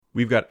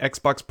We've got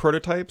Xbox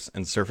prototypes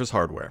and Surface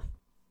hardware.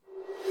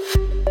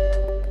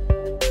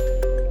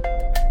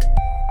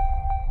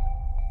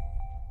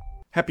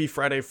 Happy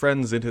Friday,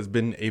 friends. It has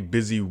been a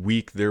busy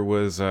week. There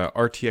was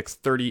RTX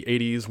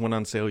 3080s went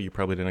on sale. You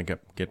probably didn't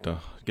get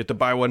to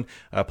buy one.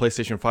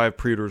 PlayStation 5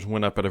 pre-orders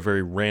went up at a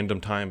very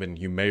random time, and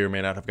you may or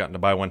may not have gotten to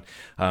buy one.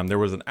 There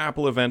was an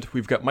Apple event.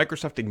 We've got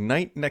Microsoft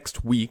Ignite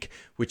next week,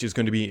 which is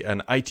going to be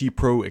an IT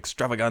Pro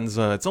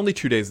extravaganza. It's only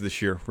 2 days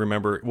this year.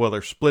 Remember, well,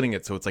 they're splitting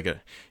it, so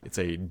it's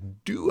a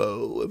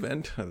duo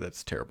event.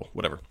 That's terrible.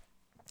 Whatever.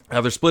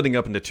 They're splitting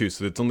up into two,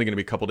 so it's only going to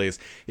be a couple days.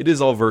 It is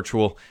all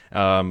virtual,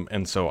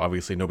 and so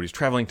obviously nobody's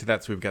traveling to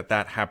that, so we've got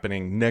that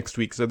happening next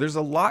week. So there's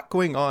a lot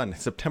going on.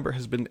 September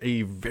has been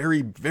a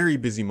very, very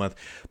busy month,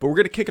 but we're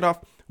going to kick it off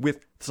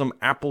with some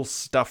Apple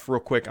stuff real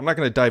quick. I'm not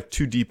going to dive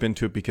too deep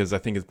into it because I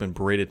think it's been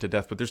berated to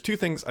death, but there's two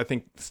things I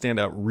think stand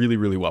out really,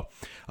 really well.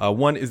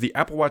 One is the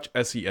Apple Watch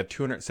SE at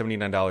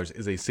 $279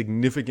 is a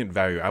significant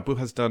value. Apple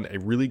has done a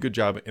really good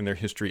job in their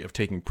history of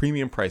taking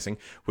premium pricing,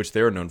 which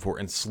they're known for,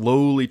 and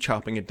slowly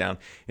chopping it down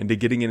into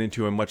getting it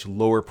into a much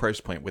lower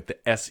price point with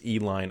the SE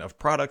line of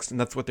products, and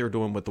that's what they're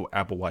doing with the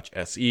Apple Watch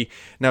SE.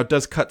 Now, it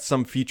does cut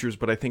some features,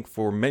 but I think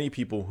for many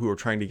people who are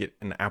trying to get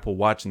an Apple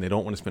Watch and they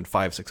don't want to spend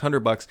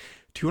 $500-$600,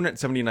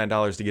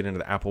 $279 to get into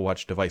the Apple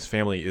Watch device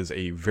family is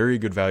a very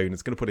good value, and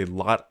it's going to put a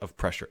lot of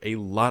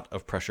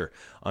pressure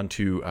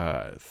onto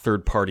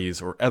third parties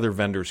or other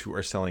vendors who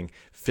are selling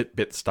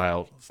Fitbit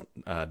style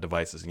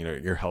devices,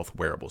 your health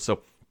wearables.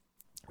 So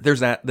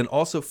there's that. Then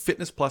also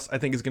Fitness Plus, I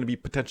think, is going to be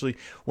potentially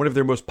one of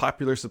their most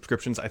popular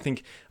subscriptions. I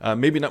think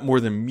maybe not more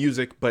than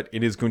music, but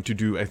it is going to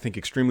do, I think,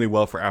 extremely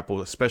well for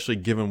Apple, especially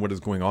given what is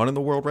going on in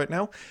the world right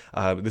now.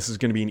 This is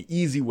going to be an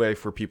easy way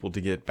for people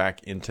to get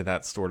back into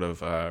that sort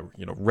of,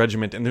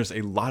 regiment. And there's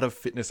a lot of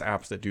fitness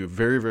apps that do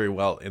very, very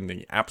well in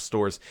the app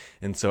stores.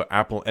 And so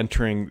Apple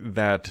entering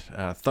that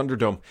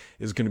Thunderdome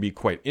is going to be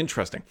quite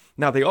interesting.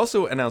 Now, they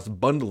also announced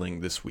bundling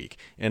this week,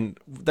 and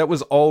that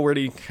was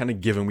already kind of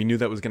given. We knew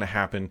that was going to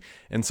happen.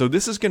 And so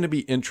this is going to be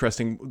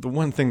interesting. The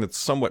one thing that's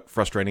somewhat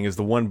frustrating is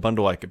the one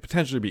bundle I could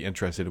potentially be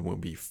interested in would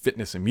be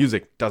fitness and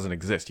music. Doesn't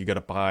exist. You got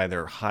to buy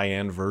their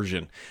high-end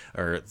version,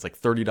 or it's like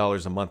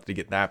 $30 a month to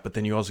get that. But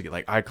then you also get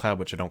like iCloud,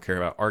 which I don't care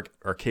about,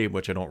 Arcade,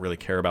 which I don't really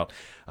care about,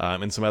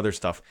 and some other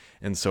stuff.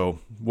 And so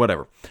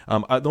whatever.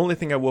 The only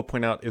thing I will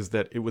point out is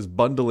that it was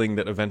bundling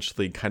that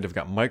eventually kind of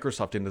got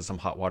Microsoft into some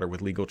hot water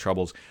with legal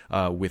troubles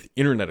with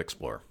Internet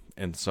Explorer.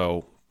 And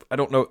so I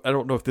don't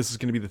know if this is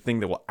going to be the thing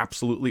that will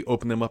absolutely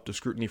open them up to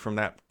scrutiny from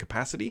that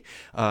capacity,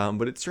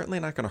 but it's certainly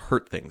not going to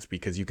hurt things,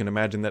 because you can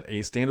imagine that a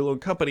standalone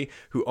company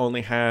who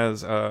only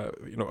has a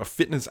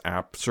fitness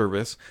app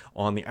service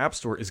on the App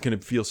Store is going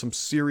to feel some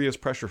serious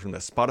pressure from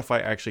this.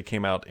 Spotify actually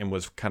came out and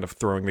was kind of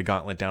throwing the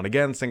gauntlet down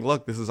again, saying,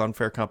 look, this is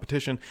unfair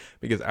competition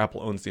because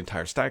Apple owns the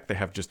entire stack. They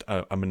have just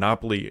a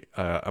monopoly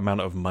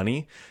amount of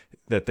money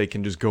that they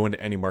can just go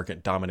into any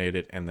market, dominate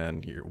it, and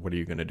then what are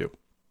you going to do?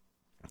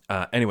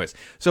 Anyways,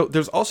 so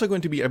there's also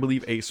going to be, I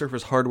believe, a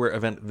Surface hardware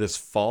event this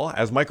fall,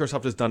 as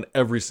Microsoft has done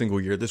every single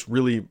year.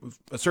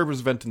 A Surface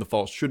event in the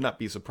fall should not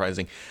be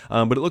surprising,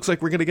 but it looks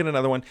like we're going to get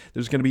another one.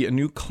 There's going to be a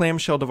new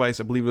clamshell device.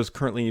 I believe it is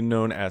currently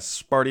known as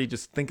Sparty.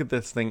 Just think of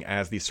this thing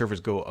as the Surface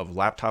Go of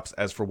laptops.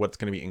 As for what's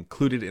going to be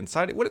included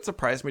inside it, would it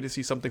surprise me to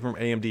see something from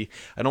AMD?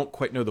 I don't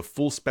quite know the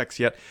full specs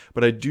yet,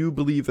 but I do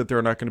believe that there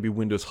are not going to be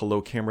Windows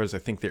Hello cameras. I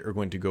think they are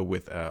going to go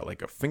with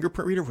like a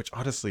fingerprint reader, which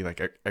honestly,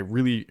 I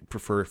really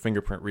prefer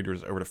fingerprint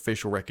readers over to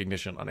facial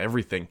recognition on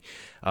everything.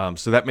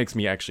 So that makes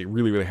me actually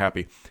really, really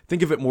happy.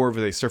 Think of it more of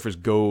a Surface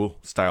Go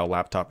style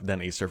laptop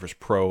than a Surface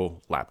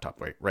Pro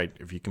laptop, right?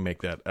 If you can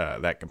make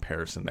that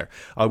comparison there.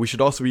 We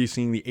should also be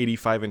seeing the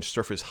 85-inch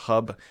Surface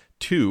Hub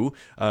 2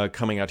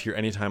 coming out here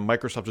anytime.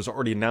 Microsoft has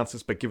already announced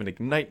this, but given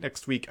Ignite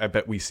next week, I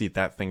bet we see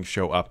that thing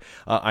show up.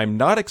 I'm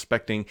not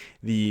expecting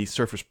the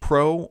Surface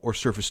Pro or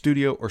Surface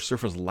Studio or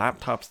Surface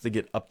laptops to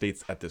get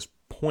updates at this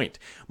point.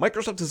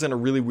 Microsoft is in a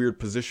really weird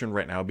position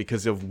right now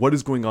because of what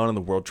is going on in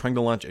the world. Trying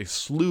to launch a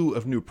slew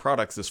of new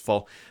products this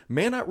fall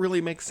may not really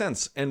make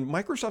sense, and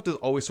Microsoft has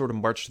always sort of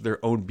marched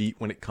their own beat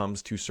when it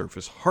comes to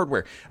Surface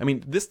hardware. I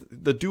mean,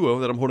 the Duo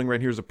that I'm holding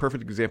right here is a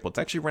perfect example. It's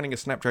actually running a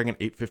Snapdragon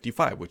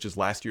 855, which is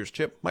last year's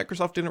chip.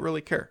 Microsoft didn't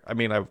really care. I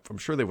mean, I'm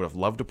sure they would have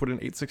loved to put an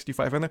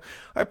 865 in there.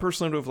 I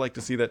personally would have liked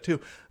to see that too,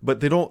 but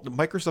they don't.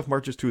 Microsoft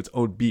marches to its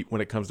own beat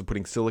when it comes to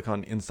putting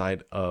silicon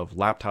inside of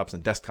laptops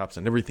and desktops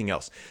and everything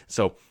else.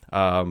 So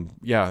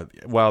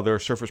while their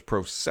Surface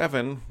Pro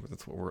 7,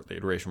 that's what the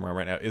iteration we're on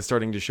right now, is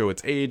starting to show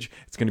its age,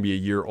 it's going to be a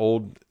year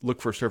old.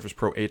 Look for Surface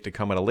Pro 8 to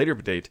come at a later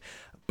date.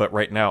 But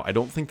right now, I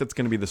don't think that's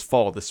going to be this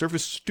fall. The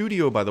Surface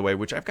Studio, by the way,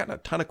 which I've gotten a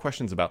ton of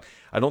questions about,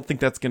 I don't think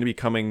that's going to be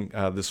coming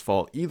this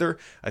fall either.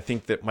 I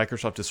think that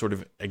Microsoft is sort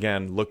of,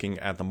 again, looking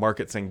at the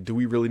market saying, do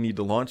we really need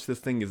to launch this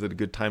thing? Is it a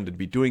good time to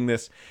be doing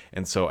this?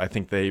 And so I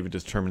think they've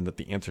determined that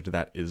the answer to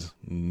that is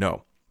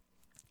no.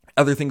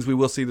 Other things we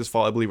will see this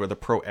fall, I believe, are the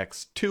Pro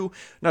X2.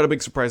 Not a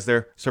big surprise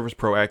there. Surface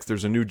Pro X,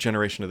 there's a new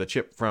generation of the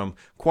chip from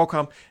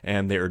Qualcomm,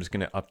 and they are just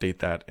going to update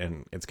that,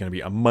 and it's going to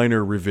be a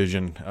minor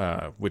revision,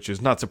 which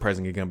is not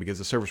surprising again because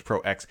the Surface Pro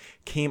X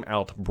came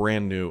out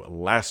brand new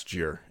last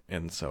year.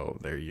 And so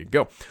there you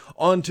go.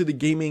 On to the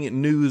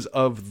gaming news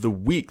of the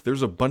week.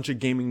 There's a bunch of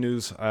gaming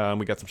news.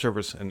 We got some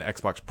Surface and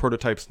Xbox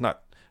prototypes,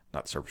 not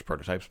Surface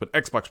prototypes, but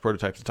Xbox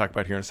prototypes to talk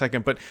about here in a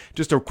second. But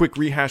just a quick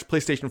rehash: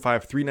 PlayStation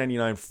 5,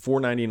 $399,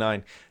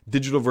 $499.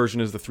 Digital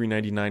version is the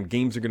 $399.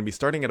 Games are going to be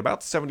starting at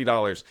about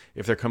 $70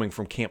 if they're coming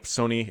from Camp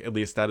Sony. At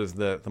least that is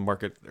the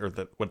market, or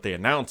what they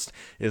announced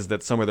is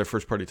that some of their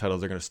first party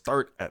titles are going to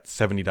start at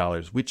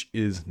 $70, which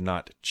is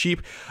not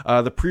cheap.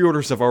 The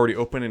pre-orders have already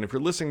opened, and if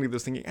you're listening to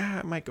this thinking,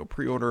 I might go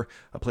pre-order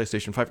a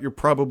PlayStation 5, you're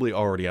probably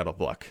already out of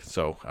luck.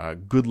 So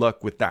good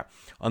luck with that.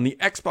 On the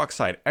Xbox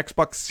side,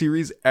 Xbox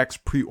Series X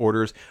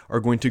pre-orders are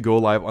going to go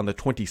live on the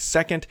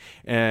 22nd,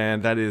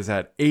 and that is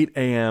at 8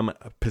 a.m.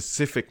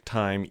 Pacific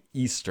time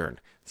Eastern.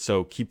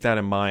 So keep that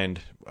in mind.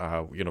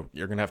 You're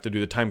going to have to do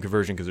the time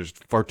conversion because there's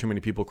far too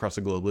many people across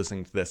the globe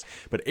listening to this.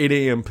 But 8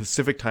 a.m.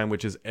 Pacific time,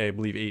 which is, I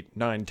believe, 8,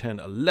 9, 10,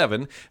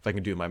 11, if I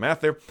can do my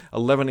math there,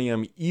 11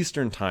 a.m.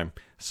 Eastern time.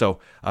 So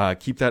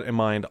keep that in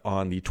mind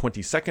on the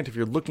 22nd. If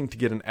you're looking to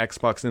get an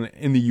Xbox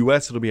in the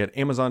U.S., it'll be at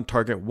Amazon,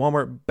 Target,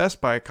 Walmart,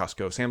 Best Buy,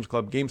 Costco, Sam's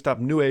Club,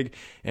 GameStop, Newegg,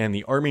 and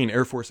the Army and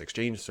Air Force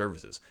Exchange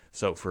Services.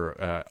 So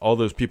for all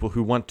those people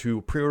who want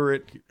to pre-order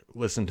it,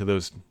 listen to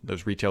those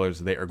retailers.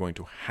 They are going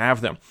to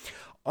have them.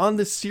 On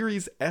the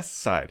Series S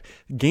side,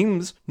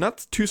 games,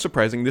 not too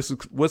surprising, this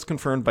was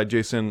confirmed by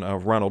Jason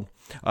Ronald,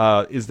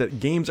 is that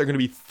games are going to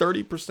be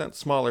 30%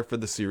 smaller for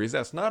the Series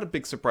S. Not a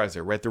big surprise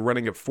there, right? They're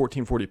running at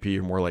 1440p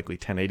or more likely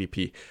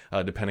 1080p,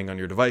 depending on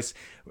your device.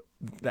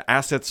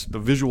 The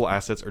visual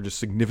assets are just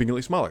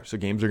significantly smaller. So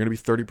games are going to be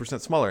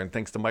 30% smaller. And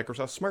thanks to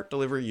Microsoft Smart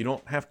Delivery, you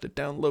don't have to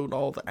download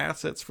all the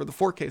assets for the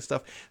 4K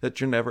stuff that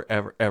you're never,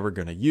 ever, ever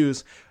going to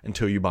use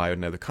until you buy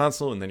another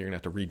console, and then you're going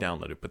to have to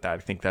re-download it. But I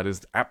think that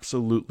is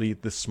absolutely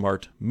the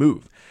smart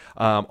move.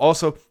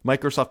 Also,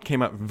 Microsoft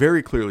came out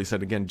very clearly,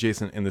 said again,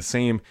 Jason, in the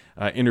same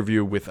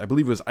interview with, I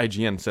believe it was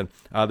IGN, said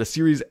the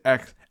Series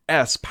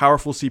S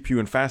powerful CPU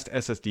and fast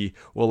SSD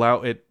will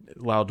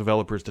allow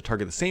developers to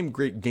target the same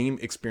great game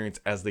experience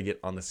as they get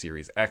on the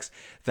Series X.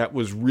 That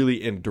was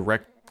really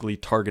indirectly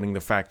targeting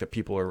the fact that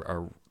people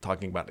are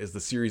talking about, is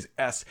the Series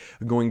S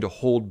going to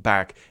hold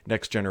back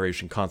next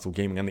generation console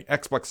gaming on the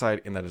Xbox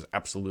side? And that is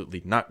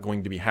absolutely not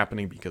going to be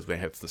happening because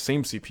it's the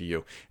same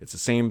CPU, it's the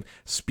same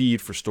speed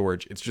for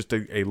storage, it's just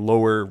a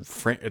lower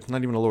frame, it's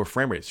not even a lower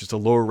frame rate, it's just a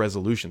lower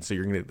resolution. So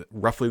you're going to get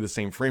roughly the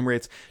same frame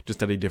rates,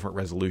 just at a different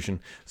resolution.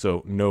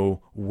 So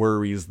no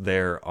worries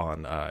there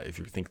on if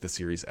you think the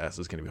Series S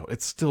is going to be,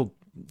 it's still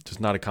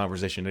just not a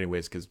conversation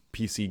anyways, because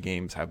PC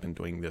games have been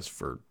doing this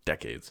for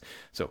decades.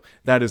 So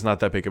that is not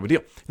that big of a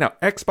deal. Now,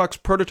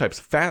 Xbox prototypes,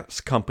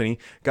 Fast Company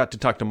got to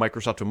talk to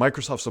Microsoft, and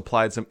Microsoft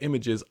supplied some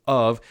images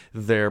of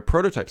their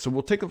prototypes. So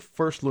we'll take a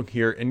first look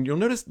here, and you'll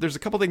notice there's a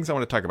couple things I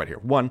want to talk about here.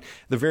 One,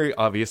 the very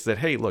obvious that,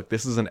 hey, look,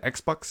 this is an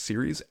Xbox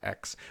Series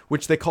X,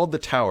 which they called the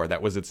Tower.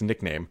 That was its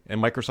nickname.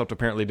 And Microsoft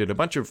apparently did a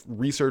bunch of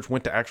research,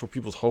 went to actual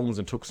people's homes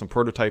and took some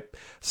prototype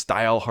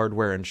style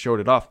hardware and showed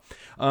it off.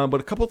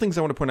 But a couple things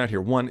I want to point out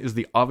here. One is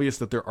the obvious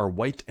that there are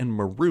white and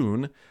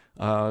maroon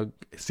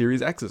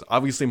Series X's.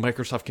 Obviously,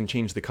 Microsoft can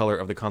change the color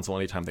of the console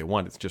anytime they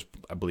want. It's just,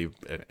 I believe,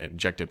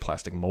 injected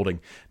plastic molding.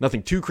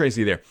 Nothing too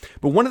crazy there.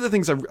 But one of the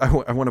things I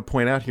want to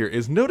point out here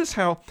is notice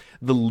how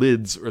the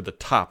lids or the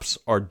tops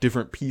are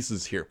different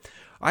pieces here.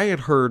 I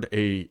had heard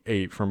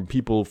from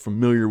people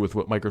familiar with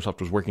what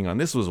Microsoft was working on.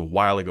 This was a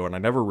while ago, and I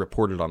never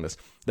reported on this,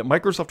 that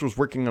Microsoft was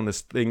working on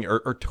this thing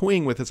or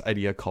toying with this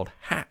idea called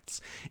hats,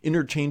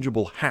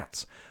 interchangeable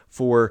hats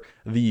for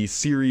the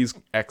Series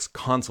X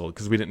console,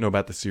 because we didn't know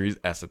about the Series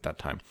S at that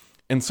time.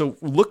 And so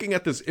looking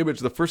at this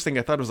image, the first thing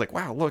I thought was like,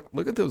 wow,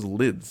 look at those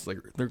lids. Like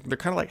they're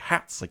kind of like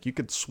hats. Like you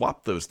could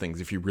swap those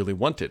things if you really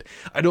wanted.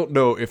 I don't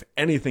know if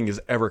anything is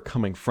ever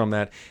coming from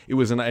that. It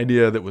was an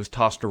idea that was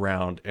tossed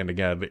around. And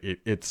again,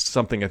 it's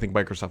something I think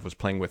Microsoft was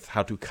playing with,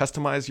 how to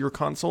customize your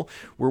console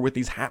were with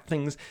these hat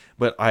things.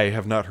 But I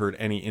have not heard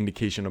any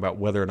indication about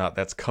whether or not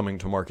that's coming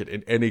to market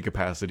in any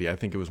capacity. I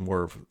think it was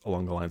more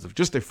along the lines of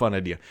just a fun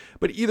idea.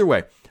 But either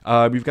way,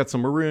 you've got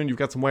some maroon, you've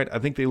got some white. I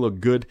think they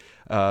look good.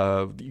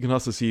 You can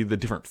also see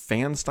the different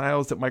fan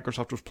styles that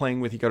Microsoft was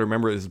playing with. You got to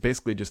remember, it's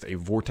basically just a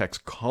vortex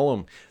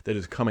column that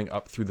is coming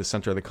up through the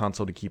center of the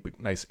console to keep it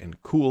nice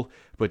and cool.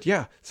 But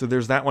yeah, so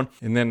there's that one.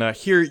 And then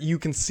here you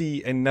can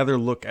see another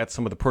look at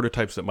some of the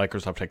prototypes that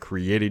Microsoft had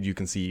created. You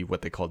can see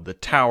what they called the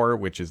Tower,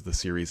 which is the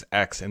Series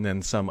X, and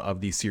then some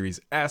of the Series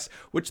S,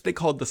 which they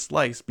called the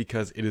Slice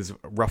because it is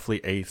roughly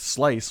a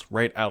slice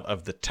right out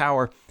of the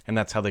Tower. And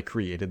that's how they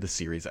created the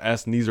Series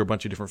S. And these are a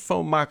bunch of different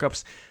foam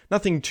mock-ups.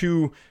 Nothing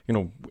too,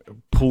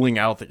 pulling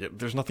out.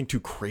 There's nothing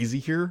too crazy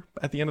here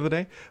at the end of the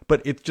day.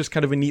 But it's just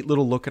kind of a neat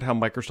little look at how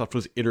Microsoft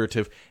was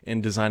iterative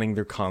in designing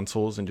their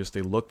consoles, and just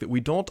a look that we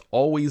don't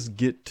always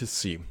get to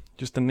see.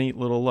 Just a neat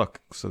little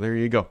look. So there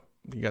you go.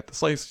 You got the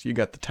Slice, you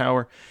got the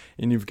Tower,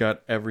 and you've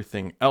got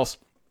everything else.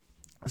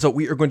 So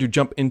we are going to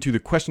jump into the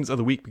questions of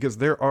the week because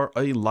there are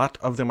a lot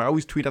of them. I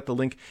always tweet out the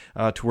link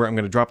to where I'm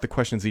going to drop the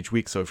questions each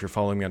week. So if you're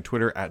following me on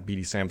Twitter at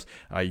BDSams,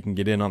 you can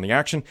get in on the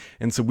action.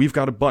 And so we've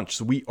got a bunch.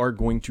 So we are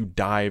going to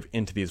dive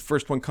into these.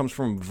 First one comes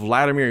from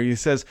Vladimir. He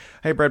says,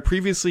 "Hey Brad,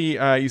 previously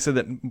you said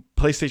that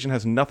PlayStation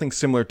has nothing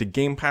similar to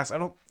Game Pass." I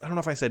don't know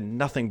if I said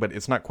nothing, but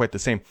it's not quite the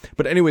same.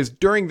 But anyways,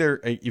 during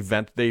their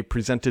event, they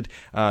presented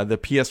the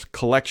PS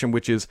Collection,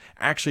 which is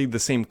actually the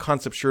same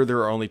concept. Sure, there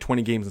are only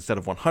 20 games instead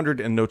of 100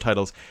 and no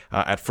titles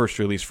at first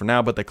release for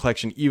now, but the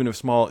collection, even if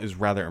small, is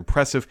rather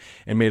impressive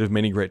and made of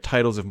many great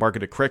titles if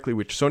marketed correctly,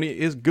 which Sony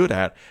is good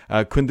at.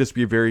 Couldn't this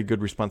be a very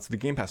good response to the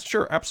Game Pass?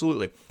 Sure,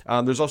 absolutely.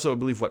 There's also, I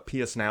believe,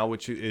 PS Now,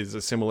 which is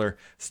a similar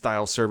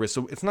style service.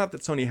 So it's not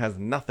that Sony has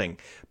nothing,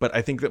 but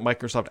I think that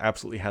Microsoft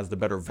absolutely has the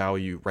better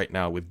value right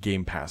now with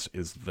Game Pass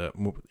is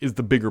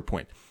the bigger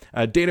point.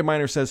 Data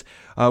Miner says,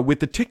 with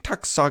the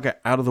TikTok saga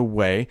out of the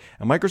way,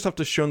 Microsoft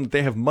has shown that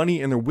they have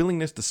money and their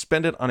willingness to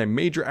spend it on a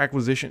major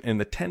acquisition in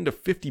the $10 to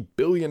 $50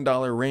 billion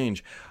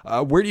range.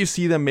 Where do you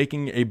see them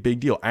making a big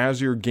deal?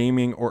 Azure,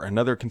 gaming, or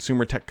another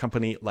consumer tech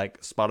company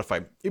like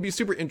Spotify? It'd be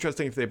super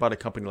interesting if they bought a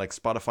company like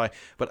Spotify,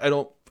 but I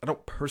don't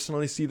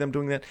personally see them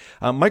doing that.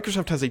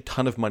 Microsoft has a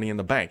ton of money in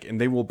the bank, and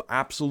they will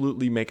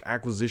absolutely make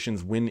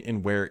acquisitions when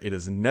and where it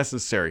is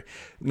necessary.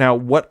 Now,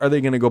 what are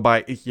they going to go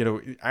buy?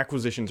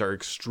 Acquisitions are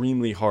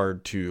extremely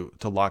hard to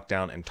lock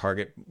down and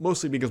target,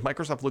 mostly because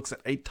Microsoft looks at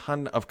a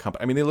ton of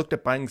companies. I mean, they looked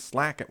at buying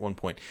Slack at one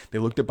point. They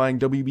looked at buying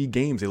WB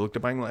Games. They looked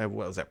at buying,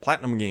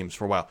 Platinum Games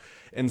for a while.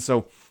 And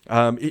so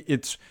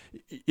it's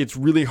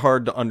really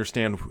hard to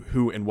understand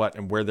who and what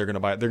and where they're going to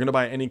buy. They're going to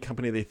buy any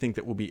company they think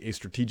that will be a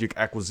strategic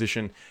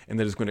acquisition and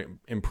that is going to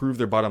improve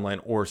their bottom line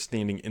or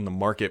standing in the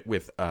market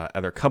with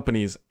other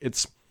companies.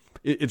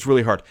 It's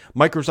really hard.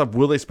 Microsoft,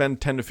 will they spend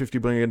 $10 to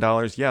 $50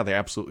 billion? Yeah, they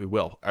absolutely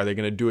will. Are they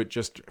going to do it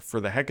just for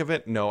the heck of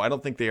it? No, I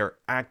don't think they are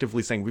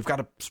actively saying we've got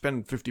to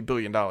spend $50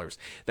 billion.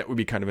 That would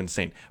be kind of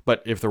insane.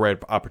 But if the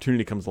right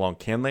opportunity comes along,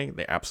 can they?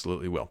 They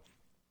absolutely will.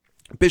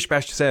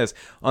 Bishbash says,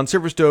 on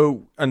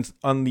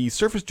the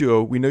Surface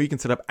Duo, we know you can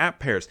set up app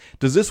pairs.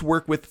 Does this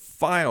work with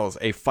files?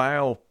 A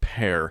file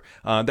pair?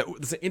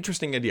 That's an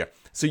interesting idea.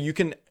 So you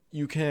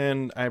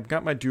can. I've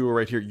got my Duo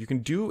right here. You can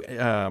do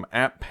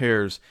app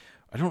pairs.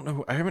 I don't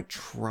know. I haven't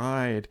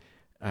tried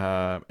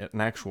an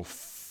actual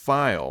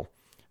file.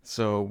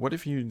 So what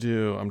if you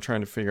do? I'm trying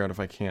to figure out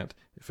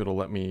if it'll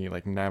let me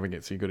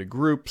navigate. So you go to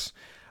groups.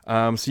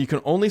 So you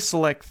can only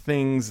select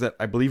things that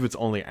I believe it's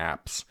only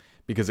apps.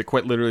 Because it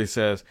quite literally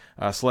says,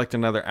 select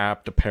another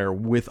app to pair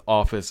with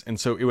Office. And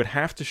so it would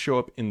have to show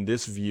up in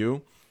this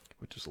view,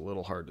 which is a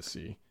little hard to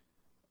see.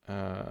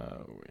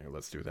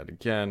 Let's do that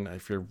again.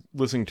 If you're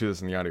listening to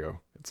this in the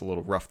audio, it's a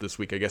little rough this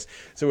week, I guess.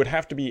 So it would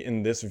have to be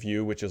in this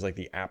view, which is like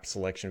the app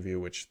selection view,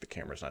 which the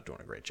camera's not doing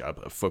a great job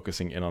of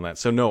focusing in on that.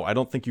 So no, I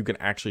don't think you can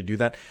actually do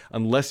that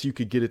unless you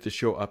could get it to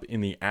show up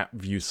in the app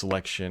view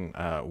selection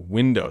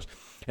windows.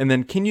 And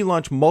then can you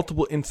launch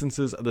multiple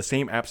instances of the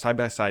same app side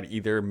by side,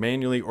 either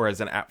manually or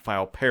as an app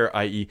file pair,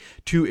 i.e.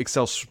 two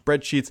Excel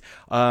spreadsheets?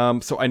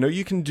 So I know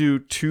you can do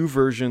two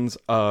versions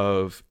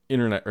of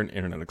Internet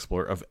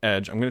Explorer of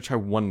Edge. I'm going to try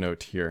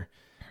OneNote here,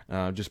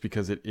 just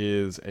because it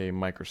is a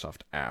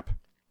Microsoft app.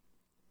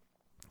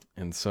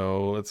 And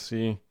so let's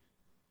see.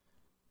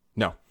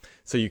 No,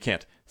 so you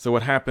can't. So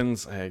what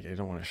happens, I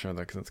don't want to show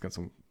that because it's got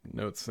some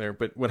notes there,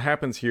 but what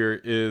happens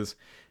here is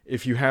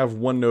if you have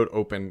OneNote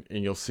open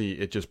and you'll see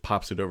it just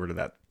pops it over to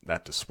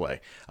that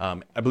display.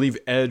 I believe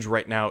Edge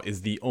right now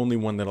is the only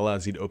one that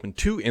allows you to open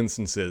two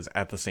instances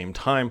at the same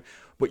time.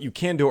 What you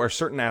can do are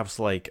certain apps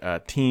like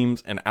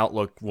Teams and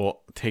Outlook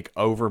will take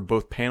over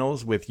both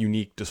panels with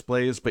unique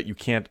displays, but you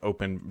can't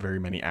open very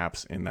many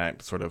apps in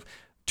that sort of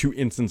two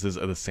instances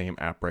of the same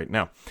app right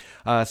now.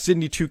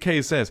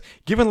 Sydney2K says,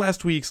 given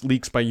last week's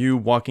leaks by you,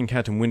 Walking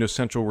Cat and Windows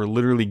Central were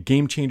literally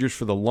game changers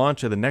for the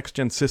launch of the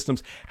next-gen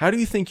systems, how do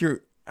you think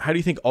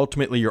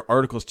ultimately your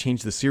articles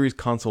changed the series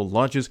console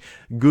launches,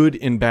 good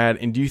and bad?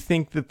 And do you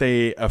think that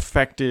they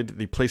affected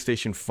the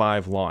PlayStation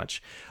 5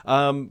 launch?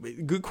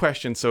 Good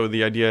question. So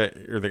the idea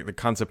or the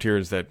concept here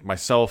is that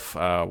myself,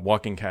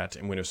 Walking Cat,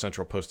 and Windows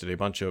Central posted a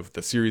bunch of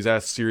the Series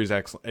S, Series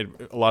X,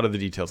 a lot of the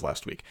details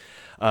last week.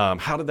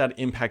 How did that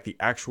impact the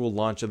actual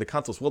launch of the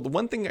consoles? Well, the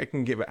one thing I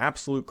can give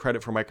absolute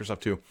credit for Microsoft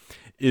to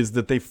is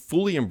that they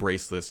fully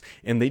embraced this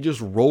and they just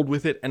rolled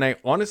with it. And I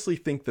honestly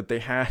think that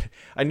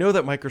I know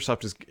that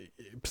Microsoft is,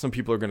 some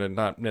people are going to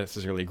not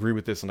necessarily agree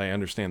with this, and I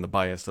understand the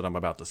bias that I'm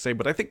about to say,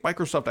 but I think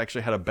Microsoft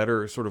actually had a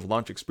better sort of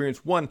launch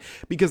experience. One,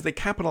 because they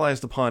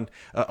capitalized upon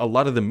a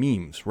lot of the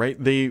memes, right?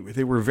 They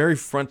were very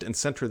front and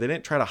center. They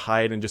didn't try to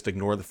hide and just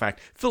ignore the fact.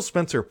 Phil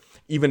Spencer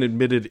even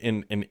admitted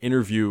in an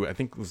interview, I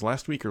think it was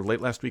last week or late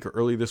last week or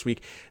early this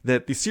week,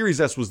 that the Series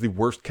S was the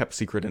worst kept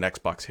secret in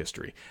Xbox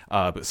history,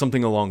 but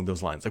something along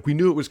those lines. Like, we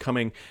knew it was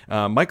coming.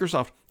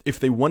 Microsoft if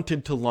they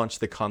wanted to launch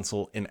the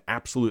console in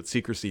absolute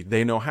secrecy,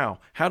 they know how.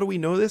 How do we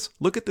know this?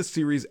 Look at the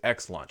Series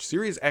X launch.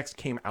 Series X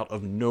came out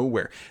of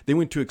nowhere. They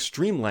went to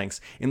extreme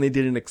lengths, and they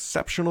did an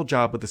exceptional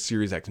job with the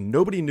Series X.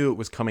 Nobody knew it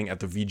was coming at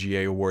the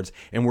VGA Awards,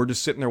 and we're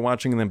just sitting there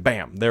watching, and then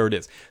bam, there it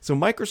is. So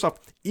Microsoft,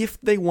 if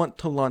they want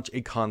to launch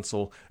a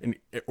console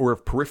or a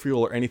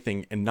peripheral or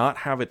anything and not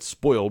have it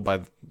spoiled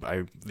by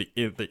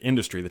the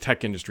industry, the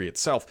tech industry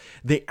itself,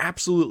 they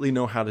absolutely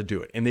know how to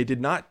do it. And they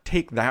did not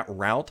take that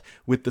route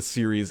with the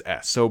Series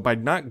S. So by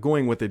not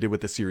going what they did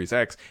with the Series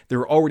X, they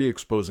were already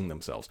exposing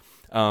themselves.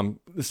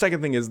 The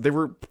second thing is they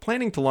were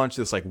planning to launch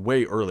this like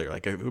way earlier,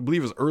 like I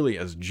believe as early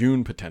as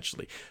June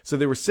potentially. So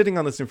they were sitting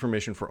on this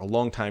information for a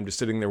long time, just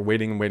sitting there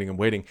waiting and waiting and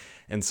waiting.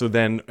 And so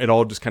then it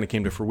all just kind of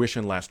came to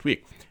fruition last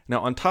week.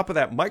 Now, on top of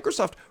that,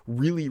 Microsoft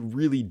really,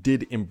 really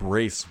did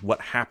embrace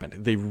what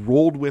happened. They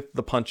rolled with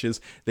the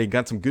punches. They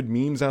got some good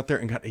memes out there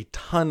and got a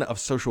ton of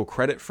social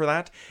credit for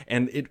that.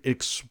 And it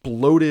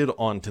exploded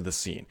onto the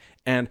scene.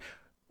 And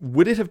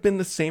would it have been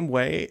the same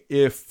way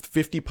if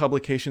 50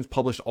 publications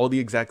published all the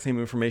exact same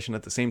information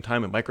at the same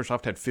time and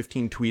Microsoft had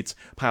 15 tweets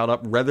piled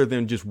up rather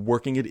than just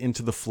working it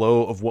into the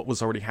flow of what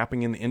was already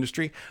happening in the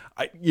industry?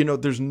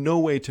 There's no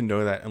way to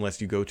know that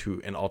unless you go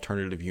to an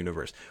alternative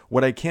universe.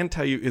 What I can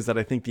tell you is that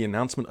I think the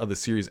announcement of the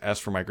Series S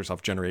for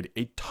Microsoft generated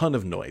a ton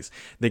of noise.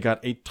 They got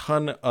a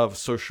ton of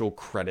social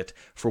credit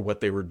for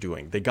what they were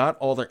doing. They got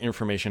all their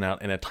information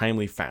out in a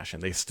timely fashion.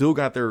 They still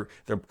got their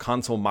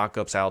console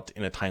mock-ups out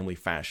in a timely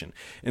fashion.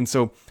 And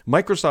so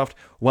Microsoft,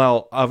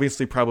 while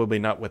obviously probably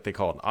not what they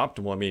call an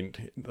optimal, I mean,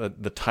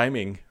 the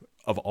timing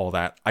of all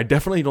that, I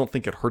definitely don't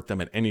think it hurt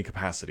them in any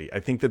capacity. I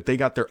think that they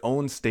got their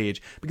own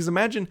stage, because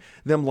imagine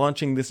them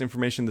launching this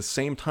information the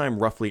same time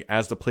roughly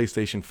as the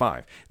PlayStation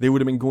 5. They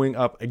would have been going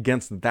up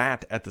against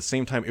that at the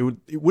same time.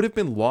 It would have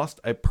been lost,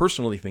 I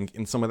personally think,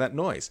 in some of that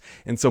noise.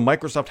 And so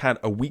Microsoft had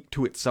a week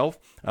to itself.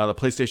 The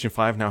PlayStation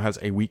 5 now has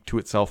a week to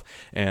itself,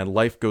 and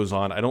life goes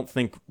on. I don't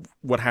think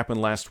what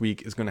happened last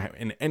week is going to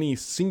in any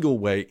single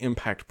way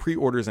impact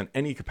pre-orders in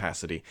any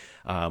capacity.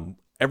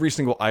 Every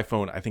single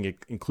iPhone, I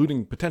think,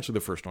 including potentially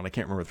the first one, I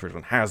can't remember the first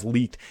one, has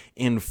leaked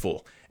in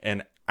full.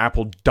 And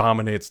Apple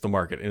dominates the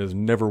market and has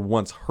never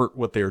once hurt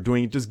what they are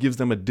doing. It just gives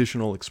them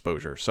additional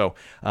exposure. So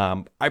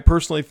I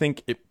personally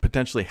think it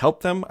potentially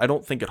helped them. I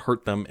don't think it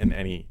hurt them in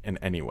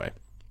any way.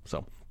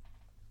 So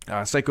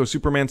Psycho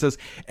Superman says,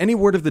 any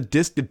word of the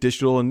Disk to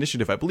Digital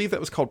initiative? I believe that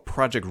was called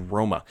Project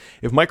Roma.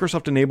 If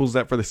Microsoft enables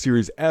that for the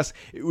Series S,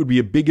 it would be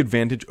a big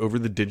advantage over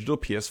the digital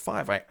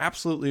PS5. I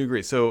absolutely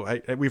agree.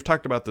 So we've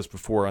talked about this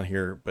before on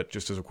here, but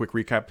just as a quick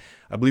recap,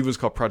 I believe it was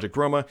called Project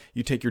Roma.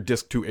 You take your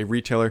disc to a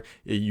retailer,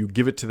 you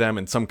give it to them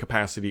in some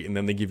capacity, and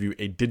then they give you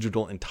a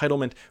digital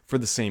entitlement for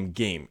the same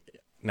game.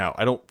 Now,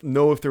 I don't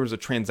know if there was a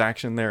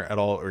transaction there at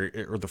all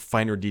or the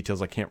finer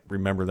details. I can't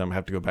remember them. I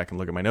have to go back and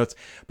look at my notes.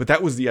 But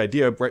that was the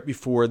idea right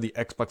before the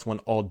Xbox One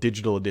All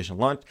Digital Edition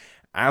launched.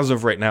 As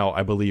of right now,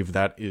 I believe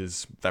that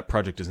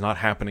project is not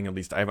happening. At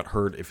least I haven't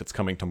heard if it's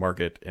coming to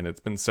market, and it's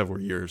been several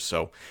years.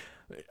 So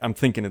I'm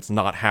thinking it's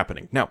not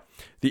happening. Now,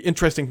 the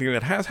interesting thing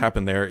that has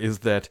happened there is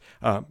that,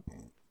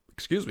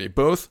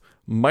 both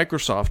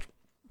Microsoft...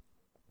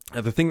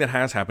 The thing that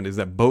has happened is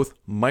that both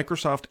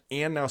Microsoft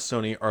and now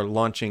Sony are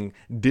launching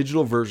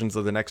digital versions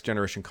of the next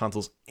generation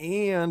consoles,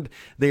 and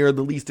they are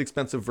the least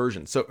expensive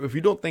version. So if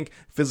you don't think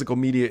physical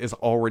media is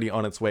already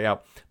on its way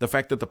out, the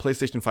fact that the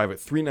PlayStation 5 at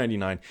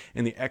 $399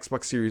 and the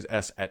Xbox Series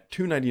S at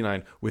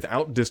 $299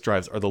 without disc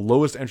drives are the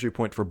lowest entry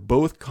point for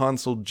both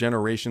console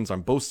generations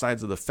on both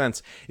sides of the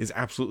fence is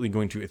absolutely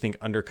going to, I think,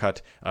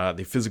 undercut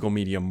the physical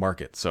media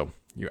market. So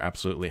you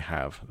absolutely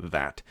have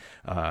that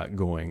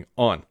going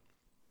on.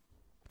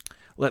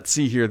 Let's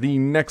see here. The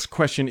next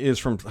question is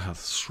from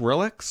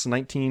Shrillex,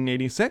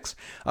 1986.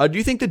 Do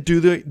you think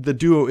the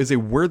Duo is a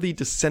worthy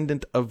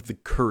descendant of the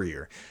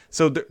Courier?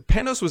 So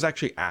Panos was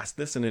actually asked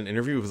this in an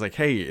interview. It was like,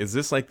 hey, is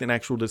this like an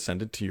actual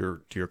descendant to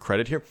your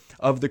credit here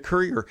of the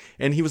Courier?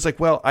 And he was like,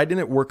 well, I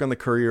didn't work on the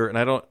Courier, and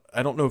I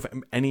don't know if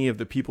any of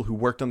the people who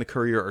worked on the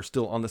Courier are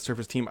still on the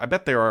Surface team. I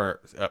bet there are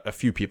a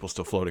few people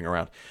still floating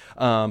around.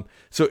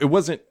 So it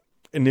wasn't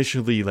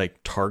initially like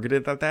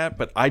targeted at that,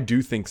 but I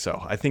do think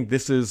so. I think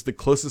this is the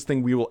closest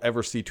thing we will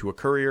ever see to a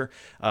Courier.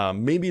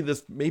 Maybe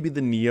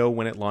the Neo,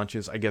 when it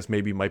launches, I guess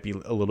maybe might be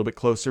a little bit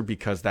closer,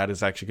 because that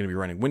is actually going to be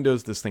running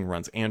Windows. This thing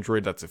runs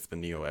Android. That's if the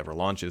Neo ever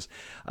launches.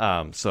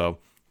 So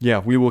yeah,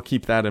 we will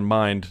keep that in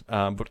mind.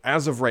 But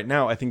as of right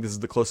now, I think this is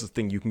the closest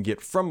thing you can get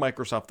from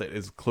Microsoft that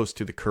is close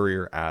to the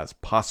Courier as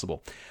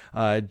possible.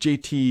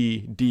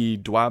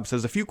 JTD Dwab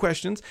says, a few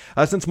questions.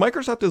 Since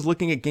Microsoft is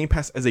looking at Game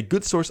Pass as a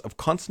good source of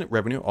constant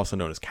revenue, also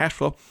known as cash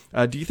flow,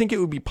 do you think it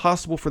would be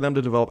possible for them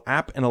to develop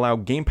app and allow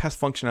Game Pass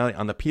functionality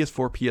on the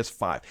PS4,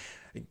 PS5?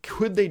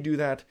 Could they do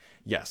that?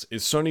 Yes.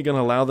 Is Sony going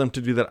to allow them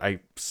to do that? I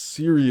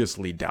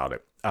seriously doubt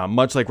it.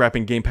 Much like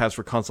wrapping Game Pass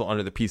for console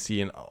under the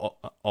PC and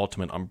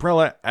Ultimate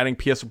umbrella, adding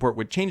PS support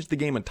would change the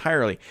game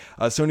entirely.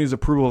 Sony's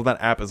approval of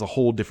that app is a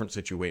whole different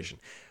situation.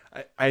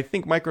 I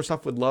think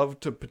Microsoft would love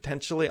to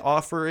potentially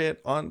offer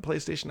it on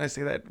PlayStation. I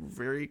say that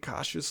very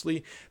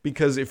cautiously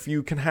because if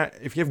you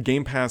have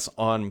Game Pass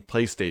on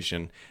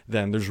PlayStation,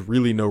 then there's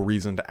really no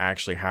reason to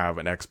actually have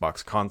an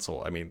Xbox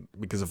console. I mean,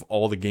 because if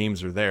all the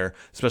games are there,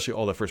 especially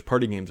all the first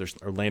party games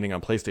are landing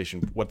on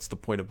PlayStation, what's the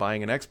point of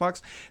buying an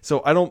Xbox?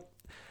 So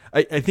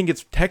I think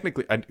it's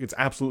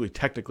absolutely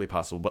technically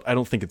possible, but I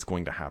don't think it's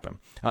going to happen.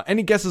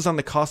 Any guesses on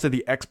the cost of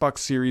the Xbox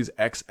Series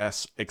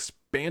XS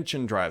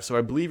expansion drive? So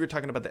I believe you're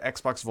talking about the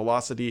Xbox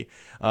Velocity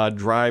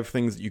drive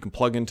things that you can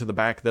plug into the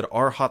back that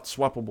are hot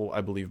swappable, I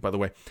believe, by the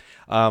way.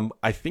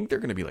 I think they're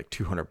going to be like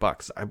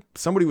 $200.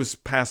 Somebody was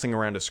passing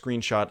around a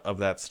screenshot of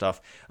that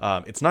stuff.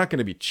 It's not going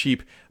to be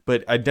cheap,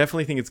 but I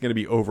definitely think it's going to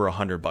be over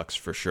 $100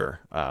 for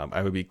sure.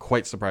 I would be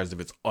quite surprised if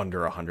it's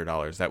under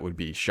 $100. That would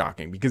be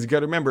shocking because you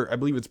got to remember, I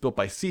believe it's built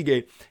by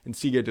Seagate, and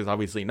Seagate is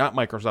obviously not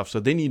Microsoft, so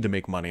they need to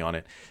make money on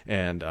it.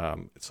 And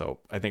so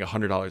I think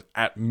 $100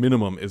 at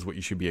minimum is what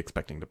you should be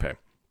expecting to pay.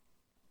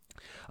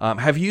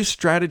 Have you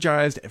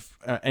strategized if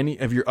any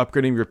of your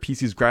upgrading your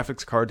PC's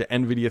graphics card to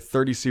NVIDIA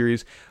 30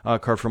 series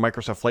card for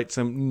Microsoft Flight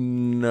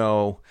Sim?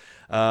 No.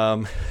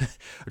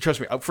 Trust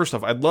me, first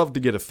off, I'd love to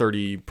get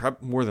a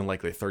more than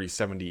likely a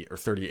 3070 or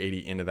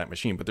 3080 into that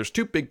machine, but there's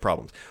two big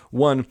problems.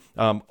 One,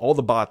 all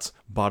the bots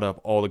bought up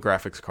all the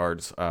graphics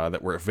cards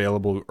that were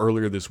available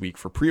earlier this week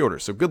for pre-order.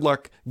 So good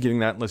luck getting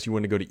that unless you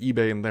want to go to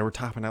eBay, and they were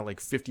topping out like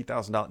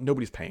 $50,000.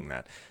 Nobody's paying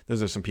that.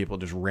 Those are some people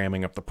just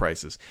ramming up the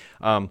prices.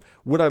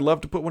 Would I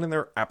love to put one in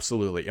there?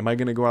 Absolutely. Am I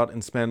going to go out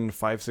and spend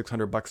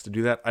 $500-600 to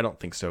do that? I don't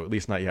think so, at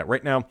least not yet.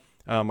 Right now,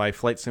 my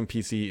Flight Sim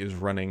PC is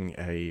running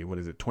a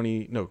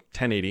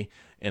 1080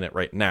 in it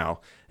right now,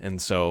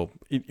 and so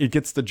it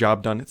gets the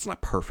job done. It's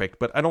not perfect,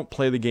 but I don't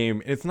play the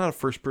game. It's not a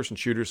first-person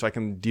shooter, so I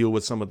can deal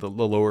with some of the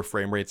lower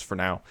frame rates for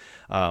now.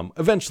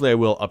 Eventually, I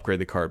will upgrade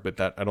the card, but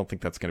I don't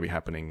think that's going to be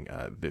happening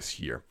this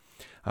year.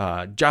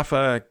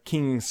 Jaffa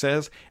King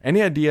says,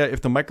 any idea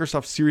if the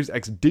Microsoft Series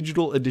X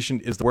Digital Edition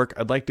is the work?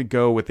 I'd like to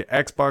go with the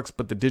Xbox,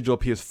 but the digital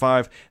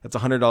PS5, that's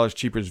 $100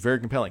 cheaper, is very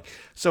compelling.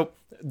 So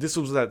this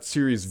was that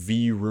Series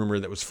V rumor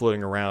that was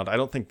floating around. I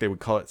don't think they would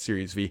call it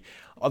Series V.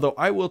 Although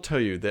I will tell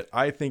you that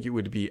I think it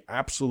would be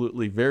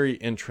absolutely very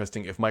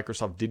interesting if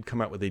Microsoft did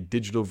come out with a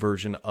digital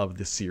version of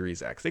the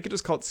Series X. They could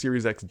just call it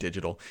Series X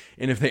Digital,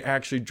 and if they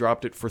actually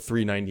dropped it for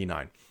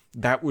 $399,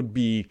 that would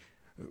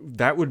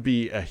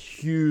be a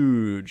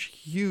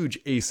huge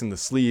ace in the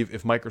sleeve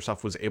if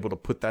Microsoft was able to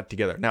put that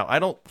together. Now, I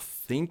don't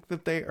think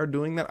that they are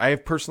doing that. I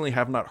personally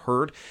have not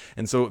heard,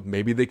 and so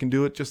maybe they can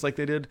do it just like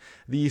they did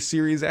the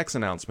Series X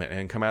announcement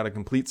and come out a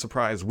complete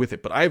surprise with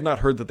it. But I have not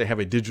heard that they have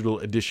a digital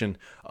edition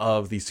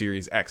of the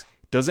Series X.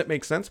 Does it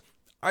make sense?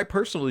 I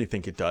personally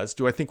think it does.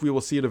 Do I think we will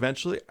see it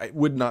eventually? It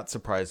would not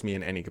surprise me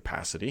in any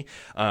capacity.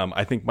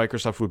 I think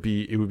Microsoft would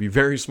be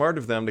very smart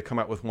of them to come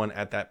out with one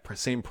at that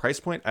same price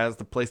point as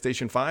the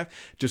PlayStation 5,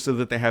 just so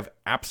that they have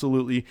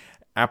absolutely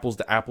apples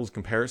to apples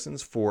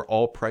comparisons for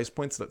all price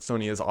points that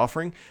Sony is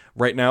offering.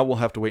 Right now, we'll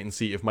have to wait and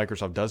see if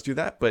Microsoft does do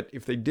that. But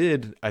if they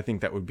did, I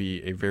think that would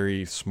be a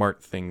very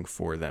smart thing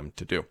for them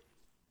to do.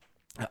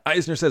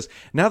 Eisner says,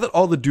 now that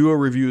all the Duo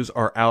reviews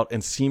are out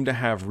and seem to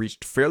have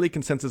reached fairly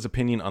consensus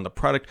opinion on the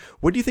product,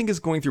 what do you think is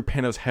going through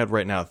Panos' head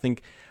right now?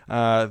 Think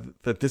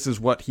that this is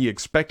what he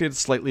expected,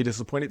 slightly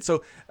disappointed?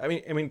 So, I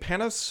mean,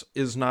 Panos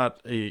is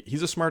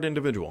he's a smart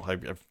individual.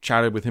 I've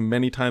chatted with him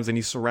many times, and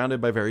he's surrounded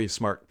by very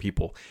smart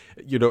people.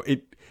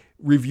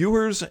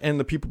 Reviewers and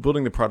the people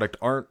building the product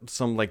aren't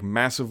some like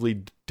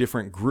massively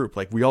different group.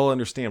 Like, we all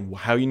understand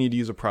how you need to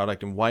use a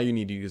product and why you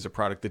need to use a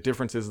product. The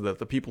difference is that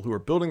the people who are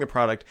building the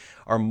product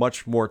are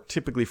much more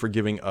typically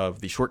forgiving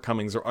of the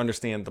shortcomings or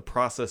understand the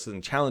processes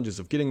and challenges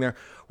of getting there.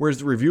 Whereas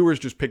the reviewers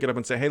just pick it up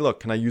and say, hey, look,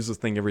 can I use this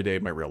thing every day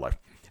in my real life?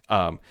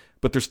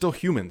 But they're still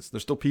humans. They're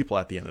still people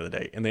at the end of the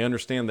day. And they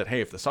understand that, hey,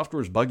 if the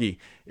software is buggy,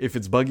 if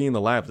it's buggy in the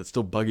labs, it's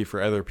still buggy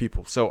for other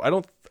people. So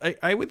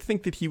I would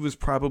think that he was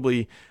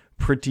probably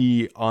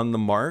pretty on the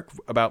mark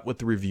about what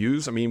the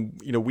reviews. I mean,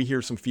 we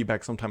hear some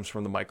feedback sometimes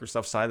from the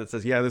Microsoft side that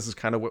says, yeah, this is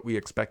kind of what we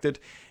expected.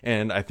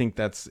 And I think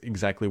that's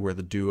exactly where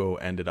the Duo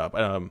ended up.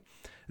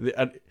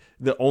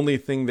 The only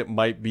thing that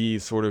might be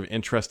sort of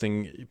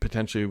interesting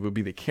potentially would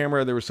be the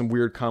camera. There were some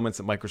weird comments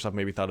that Microsoft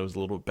maybe thought it was a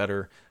little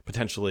better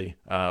potentially,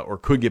 or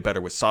could get better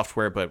with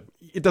software, but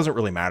it doesn't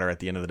really matter at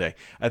the end of the day.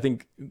 I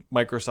think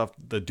Microsoft,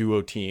 the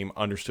Duo team,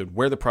 understood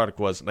where the product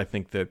was, and I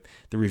think that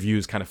the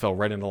reviews kind of fell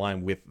right into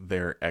line with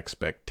their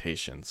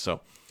expectations.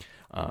 So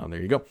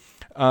there you go.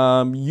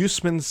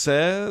 Usman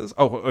says,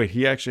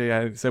 he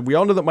said, we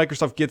all know that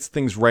Microsoft gets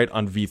things right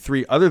on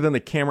V3. Other than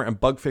the camera and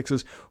bug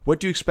fixes, what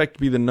do you expect to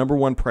be the number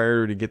one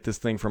priority to get this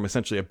thing from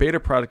essentially a beta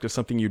product to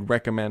something you'd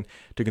recommend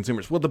to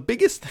consumers? Well, the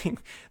biggest thing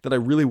that I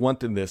really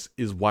want in this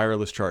is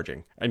wireless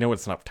charging. I know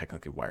it's not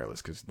technically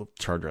wireless because the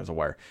charger has a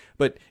wire,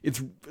 but it's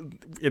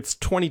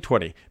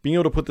 2020. Being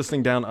able to put this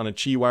thing down on a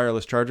Qi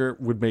wireless charger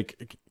would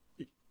make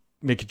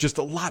make it just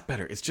a lot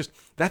better. It's just,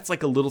 that's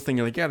like a little thing.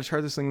 You're like, yeah, to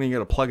charge this thing, then you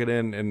got to plug it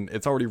in, and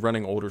it's already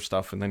running older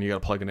stuff, and then you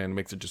got to plug it in, and it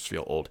makes it just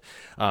feel old.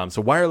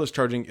 So wireless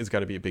charging is got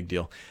to be a big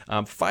deal.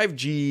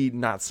 5G,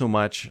 not so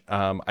much.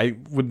 I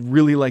would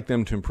really like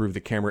them to improve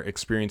the camera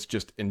experience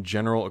just in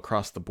general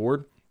across the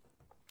board.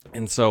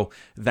 And so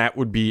that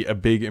would be a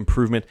big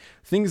improvement.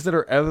 Things that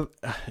are,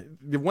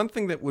 the one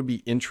thing that would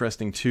be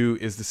interesting too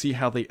is to see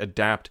how they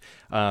adapt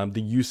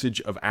the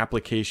usage of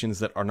applications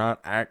that are not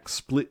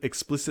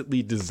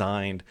explicitly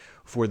designed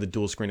for the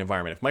dual screen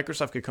environment. If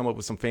Microsoft could come up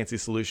with some fancy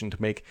solution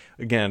to make,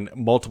 again,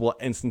 multiple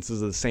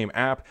instances of the same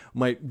app,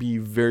 might be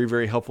very,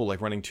 very helpful, like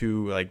running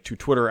two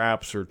Twitter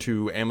apps or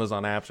two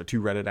Amazon apps or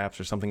two Reddit apps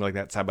or something like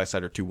that side by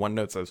side, or two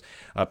OneNotes, as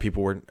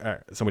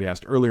somebody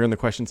asked earlier in the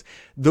questions.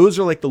 Those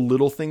are like the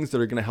little things that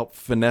are going to help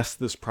finesse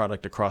this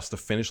product across the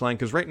finish line,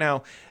 because right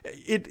now,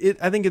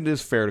 I think it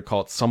is fair to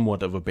call it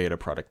somewhat of a beta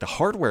product. The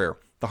hardware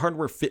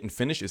fit and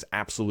finish is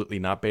absolutely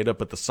not beta,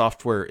 but the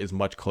software is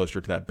much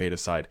closer to that beta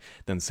side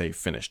than, say,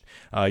 finished.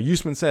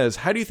 Usman says,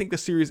 how do you think the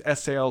Series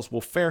S sales will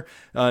fare,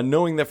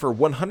 knowing that for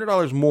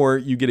 $100 more,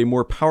 you get a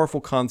more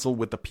powerful console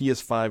with the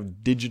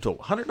PS5 digital?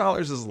 $100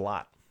 is a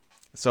lot.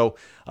 So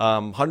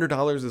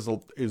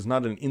 $100 is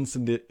not an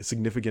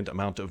insignificant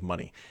amount of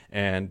money.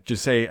 And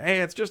just say,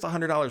 hey, it's just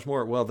 $100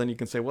 more. Well, then you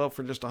can say, well,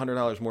 for just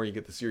 $100 more, you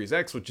get the Series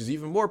X, which is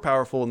even more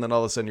powerful. And then all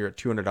of a sudden you're at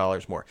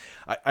 $200 more.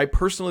 I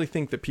personally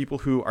think that people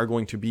who are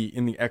going to be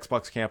in the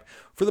Xbox camp,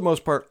 for the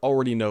most part,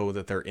 already know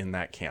that they're in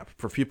that camp.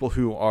 For people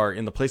who are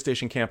in the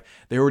PlayStation camp,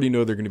 they already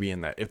know they're going to be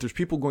in that. If there's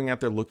people going out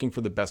there looking for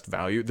the best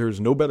value,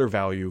 there's no better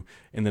value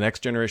in the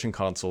next generation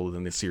console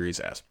than the Series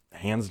S.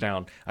 Hands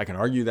down. I can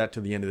argue that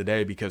to the end of the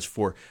day, because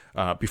for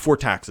before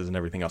taxes and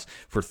everything else,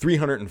 for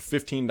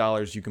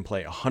 $315 you can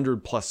play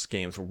 100 plus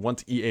games.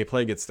 Once EA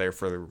Play gets there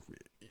for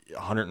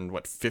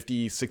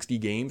 60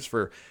 games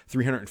for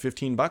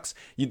 $315,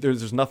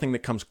 there's nothing that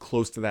comes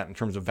close to that in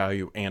terms of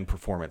value and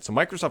performance. So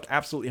Microsoft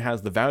absolutely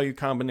has the value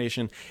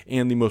combination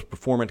and the most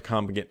performant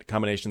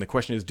combination. The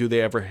question is, do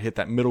they ever hit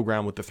that middle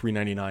ground with the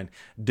 $399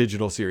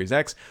 digital Series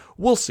X?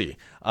 We'll see.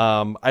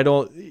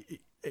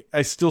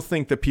 I still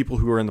think that people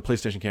who are in the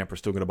PlayStation camp are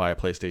still going to buy a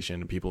PlayStation,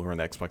 and people who are in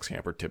the Xbox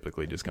camp are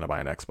typically just going to buy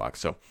an Xbox.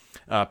 So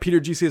Peter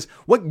G says,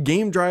 what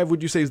game drive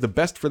would you say is the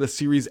best for the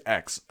Series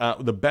X?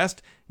 The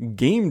best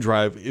game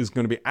drive is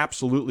going to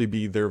absolutely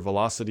be their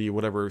Velocity,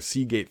 whatever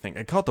Seagate thing.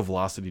 I call it the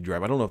Velocity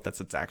drive. I don't know if that's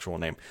its actual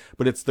name,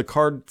 but it's the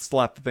card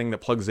slot thing that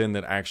plugs in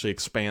that actually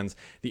expands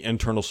the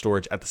internal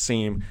storage at the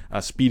same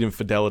speed and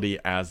fidelity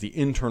as the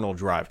internal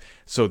drive.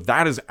 So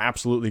that is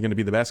absolutely going to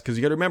be the best, because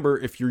you got to remember,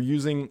 if you're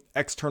using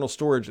external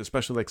storage,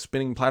 especially like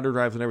spinning platter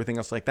drives and everything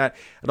else like that,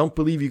 I don't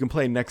believe you can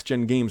play next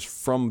gen games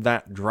from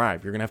that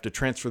drive. You're going to have to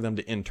transfer them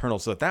to internal.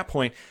 So at that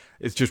point,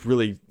 it's just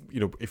really,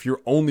 if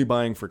you're only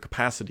buying for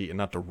capacity and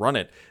not to run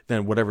it,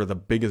 then whatever the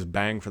biggest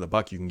bang for the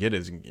buck you can get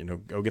is,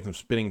 go get some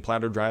spinning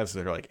platter drives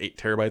that are like 8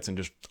 terabytes and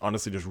just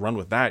honestly just run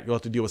with that. You'll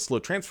have to deal with slow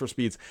transfer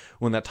speeds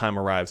when that time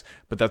arrives,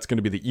 but that's going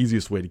to be the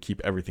easiest way to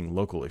keep everything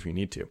local if you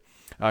need to.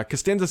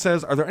 Costanza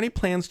says, are there any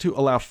plans to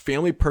allow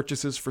family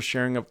purchases for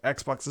sharing of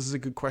Xbox? This is a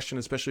good question,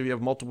 especially if you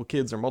have multiple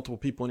kids or multiple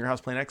people in your house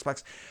playing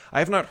Xbox. I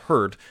have not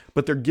heard,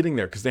 but they're getting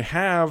there, because they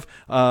have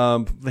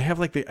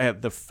like the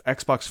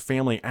Xbox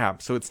Family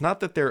app. So it's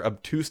not that they're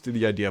obtuse to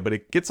the idea, but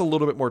it gets a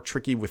little bit more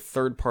tricky with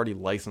third-party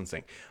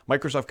licensing.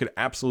 Microsoft could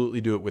absolutely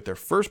do it with their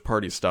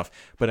first-party stuff,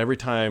 but every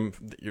time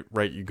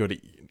you go to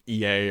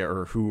EA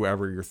or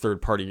whoever your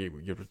third-party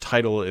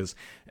title is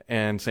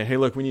and say, hey,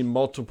 look, we need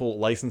multiple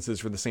licenses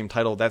for the same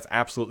title, that's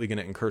absolutely going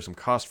to incur some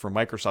cost for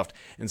Microsoft.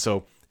 And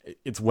so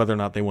it's whether or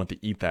not they want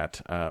to eat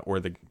that,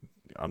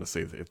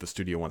 honestly, if the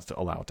studio wants to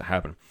allow it to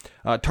happen.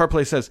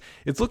 Tarplay says,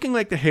 it's looking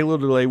like the Halo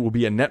delay will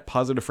be a net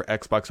positive for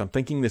Xbox. I'm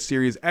thinking the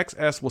Series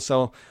XS will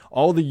sell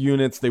all the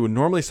units they would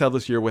normally sell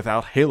this year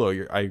without Halo.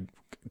 I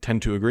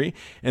tend to agree.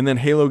 And then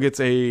Halo gets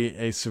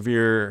gets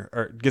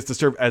to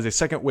serve as a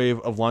second wave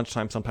of launch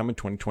time sometime in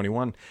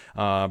 2021,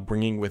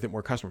 bringing with it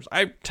more customers.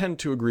 I tend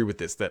to agree with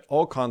this, that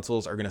all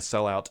consoles are going to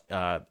sell out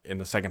in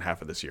the second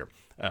half of this year.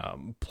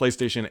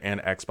 PlayStation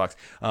and Xbox.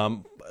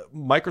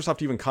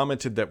 Microsoft even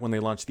commented that when they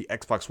launched the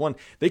Xbox One,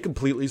 they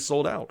completely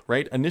sold out,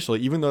 right? Initially,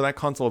 even though that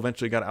console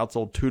eventually got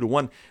outsold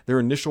 2-1, their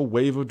initial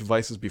wave of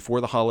devices before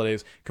the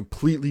holidays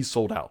completely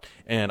sold out.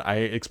 And I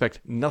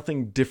expect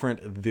nothing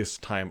different this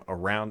time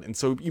around. And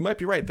so you might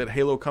be right that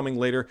Halo coming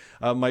later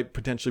might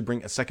potentially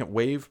bring a second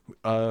wave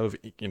of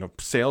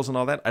sales and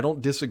all that. I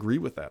don't disagree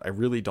with that. I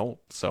really don't.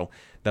 So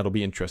that'll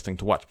be interesting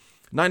to watch.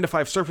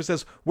 9to5 Surface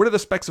says, what are the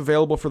specs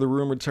available for the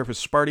rumored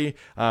Surface Sparty?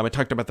 I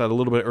talked about that a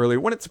little bit earlier.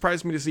 When it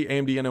surprised me to see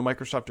AMD, I know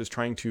Microsoft is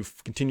trying to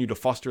continue to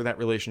foster that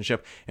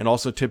relationship, and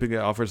also typically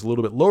offers a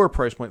little bit lower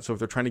price point. So if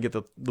they're trying to get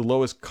the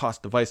lowest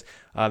cost device,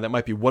 that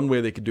might be one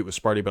way they could do it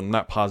with Sparty, but I'm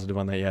not positive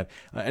on that yet.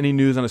 Any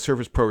news on a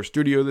Surface Pro or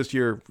Studio this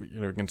year?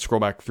 You can scroll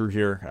back through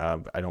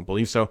here. I don't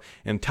believe so.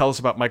 And tell us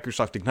about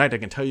Microsoft Ignite. I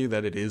can tell you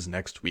that it is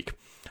next week.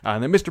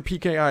 And then Mr.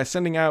 PKI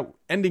sending out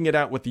ending it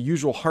out with the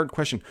usual hard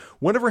question.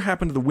 Whatever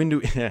happened to the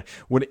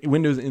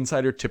Windows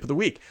Insider tip of the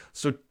week?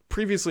 So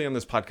previously on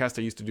this podcast,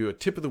 I used to do a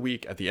tip of the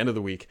week at the end of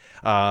the week.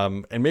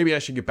 And maybe I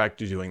should get back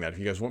to doing that if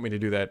you guys want me to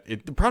do that.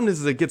 The problem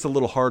is it gets a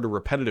little hard or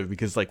repetitive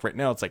because like right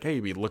now it's like, hey,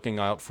 be looking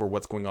out for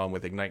what's going on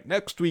with Ignite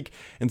next week.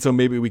 And so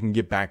maybe we can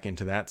get back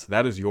into that. So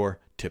that is your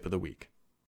tip of the week.